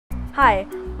Hi,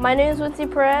 my name is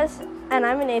Wincy Perez, and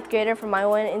I'm an 8th grader from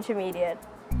Maui Waena Intermediate.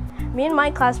 Me and my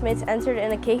classmates entered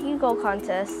in a KeikiCo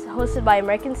contest hosted by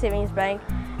American Savings Bank,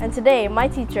 and today my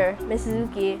teacher, Ms.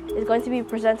 Suzuki, is going to be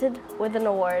presented with an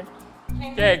award.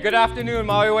 Okay, good afternoon,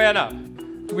 Maui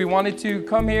Waena. We wanted to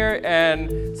come here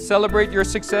and celebrate your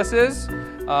successes.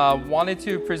 Wanted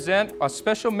to present a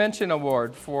special mention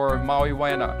award for Maui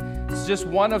Waena. It's just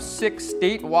one of 6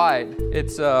 statewide.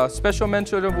 It's a special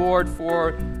mention award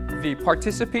for the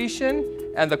participation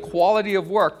and the quality of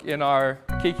work in our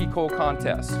KeikiCo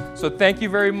contest. So thank you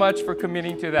very much for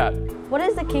committing to that. What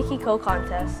is the KeikiCo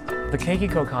contest? The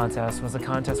KeikiCo contest was a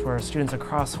contest where students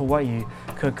across Hawaii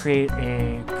could create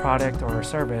a product or a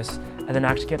service and then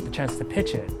actually get the chance to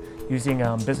pitch it using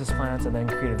business plans and then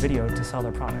create a video to sell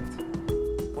their product.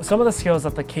 Some of the skills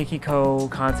that the KeikiCo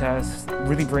contest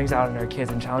really brings out in our kids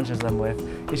and challenges them with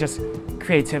is just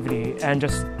creativity and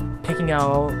just picking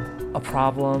out a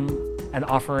problem and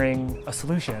offering a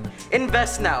solution.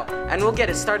 Invest now, and we'll get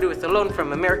it started with a loan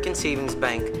from American Savings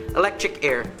Bank. Electric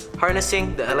Air,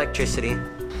 harnessing the electricity.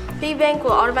 Piggy Bank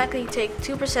will automatically take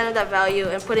 2% of that value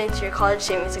and put it into your college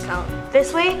savings account.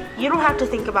 This way, you don't have to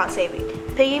think about saving.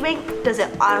 Piggy Bank does it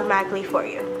automatically for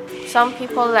you. Some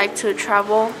people like to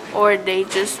travel, or they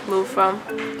just move from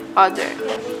other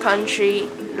country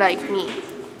like me.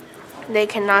 They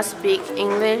cannot speak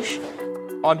English.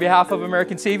 On behalf of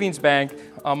American Savings Bank,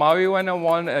 Maui Waena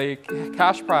won a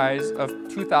cash prize of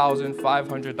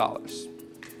 $2,500.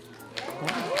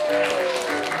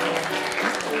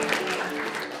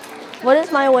 What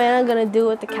is Maui Waena going to do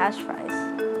with the cash prize?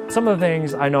 Some of the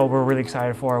things I know we're really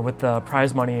excited for with the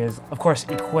prize money is, of course,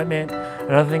 equipment.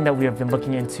 Another thing that we have been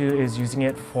looking into is using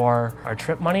it for our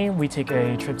trip money. We take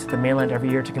a trip to the mainland every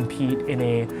year to compete in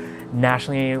a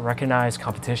nationally recognized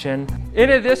competition. In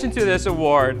addition to this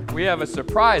award, we have a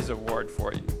surprise award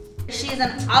for you. She's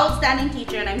an outstanding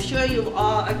teacher, and I'm sure you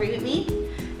all agree with me.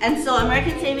 And so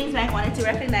American Savings Bank wanted to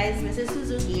recognize Mrs.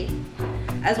 Suzuki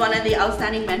as one of the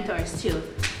outstanding mentors too.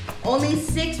 Only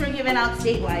 6 were given out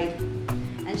statewide,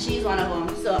 and she's one of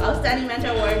them. So Outstanding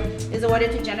Mentor Award is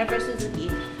awarded to Jennifer Suzuki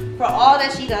for all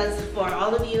that she does for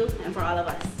all of you and for all of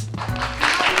us.